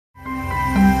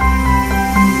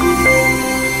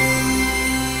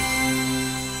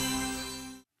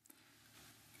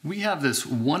We have this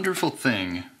wonderful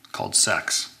thing called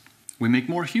sex. We make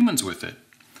more humans with it.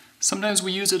 Sometimes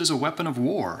we use it as a weapon of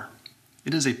war.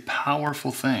 It is a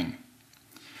powerful thing.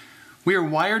 We are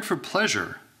wired for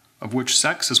pleasure, of which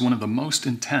sex is one of the most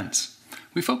intense.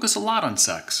 We focus a lot on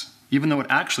sex, even though it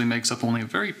actually makes up only a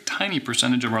very tiny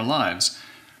percentage of our lives.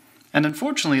 And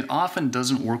unfortunately, it often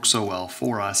doesn't work so well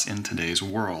for us in today's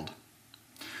world.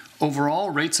 Overall,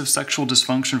 rates of sexual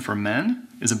dysfunction for men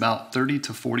is about 30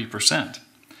 to 40%,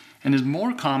 and is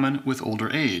more common with older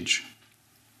age.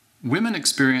 Women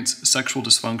experience sexual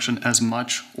dysfunction as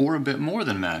much or a bit more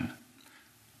than men.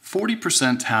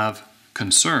 40% have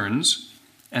concerns,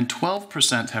 and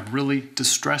 12% have really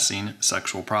distressing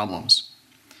sexual problems.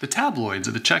 The tabloids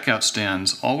at the checkout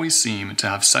stands always seem to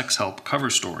have sex help cover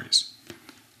stories.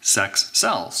 Sex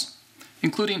sells,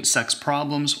 including sex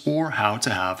problems or how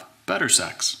to have better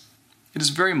sex. It is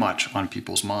very much on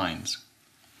people's minds.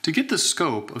 To get the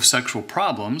scope of sexual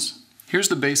problems, here's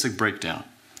the basic breakdown.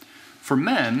 For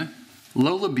men,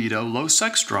 low libido, low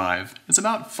sex drive is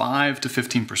about 5 to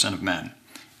 15% of men,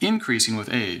 increasing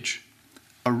with age.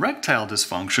 Erectile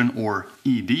dysfunction, or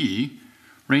ED,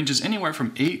 ranges anywhere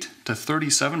from 8 to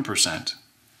 37%,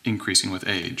 increasing with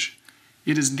age.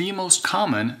 It is the most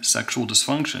common sexual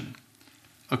dysfunction.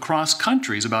 Across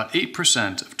countries, about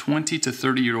 8% of 20 to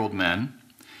 30-year-old men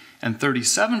and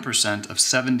 37% of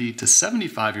 70 to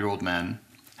 75-year-old men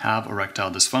have erectile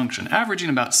dysfunction, averaging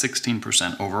about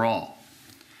 16% overall.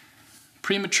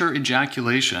 Premature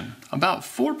ejaculation, about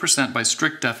 4% by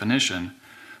strict definition,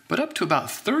 but up to about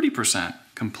 30%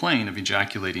 complain of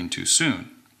ejaculating too soon.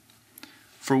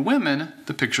 For women,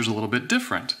 the picture's a little bit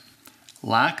different.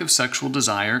 Lack of sexual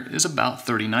desire is about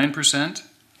 39%,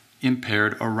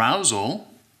 impaired arousal,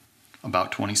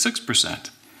 about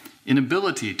 26%,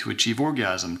 inability to achieve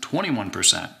orgasm,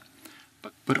 21%,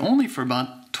 but only for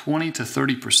about 20 to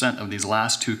 30% of these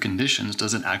last two conditions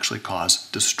does it actually cause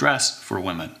distress for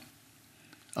women.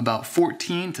 About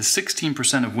 14 to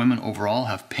 16% of women overall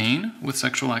have pain with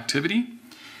sexual activity,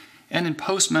 and in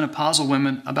postmenopausal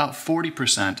women, about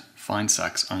 40% find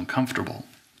sex uncomfortable.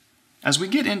 As we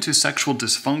get into sexual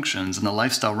dysfunctions and the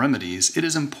lifestyle remedies, it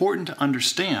is important to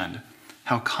understand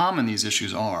how common these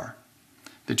issues are,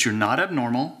 that you're not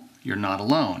abnormal, you're not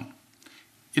alone.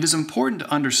 It is important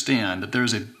to understand that there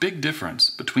is a big difference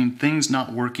between things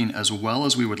not working as well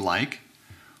as we would like,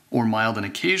 or mild and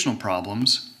occasional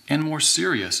problems, and more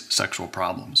serious sexual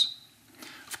problems.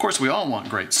 Of course, we all want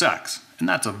great sex, and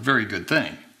that's a very good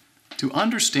thing. To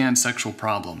understand sexual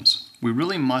problems, we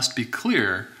really must be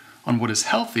clear on what is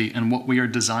healthy and what we are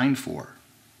designed for.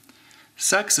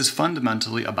 Sex is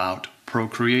fundamentally about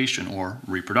procreation or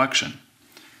reproduction.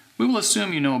 We will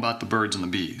assume you know about the birds and the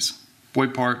bees. Boy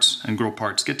parts and girl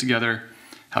parts get together,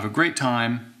 have a great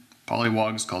time,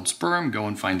 polywogs called sperm go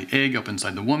and find the egg up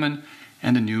inside the woman,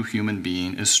 and a new human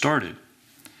being is started.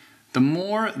 The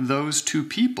more those two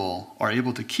people are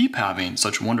able to keep having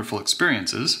such wonderful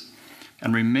experiences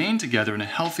and remain together in a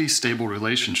healthy, stable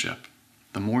relationship,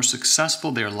 the more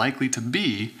successful they are likely to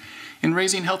be in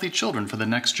raising healthy children for the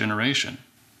next generation.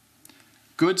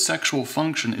 Good sexual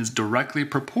function is directly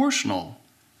proportional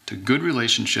to good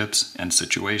relationships and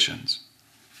situations.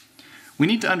 We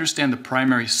need to understand the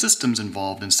primary systems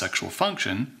involved in sexual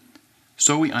function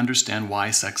so we understand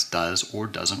why sex does or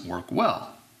doesn't work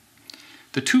well.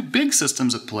 The two big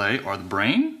systems at play are the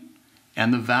brain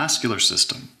and the vascular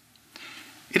system.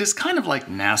 It is kind of like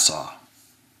NASA.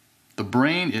 The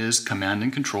brain is command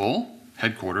and control,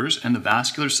 headquarters, and the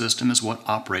vascular system is what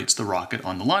operates the rocket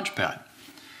on the launch pad.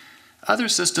 Other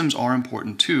systems are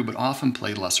important too, but often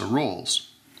play lesser roles.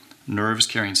 Nerves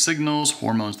carrying signals,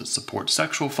 hormones that support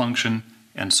sexual function,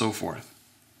 and so forth.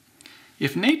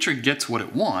 If nature gets what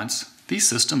it wants, these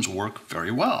systems work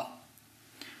very well.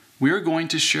 We are going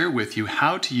to share with you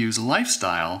how to use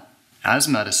lifestyle as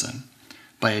medicine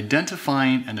by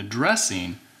identifying and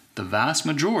addressing the vast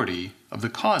majority of the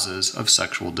causes of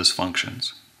sexual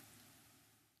dysfunctions.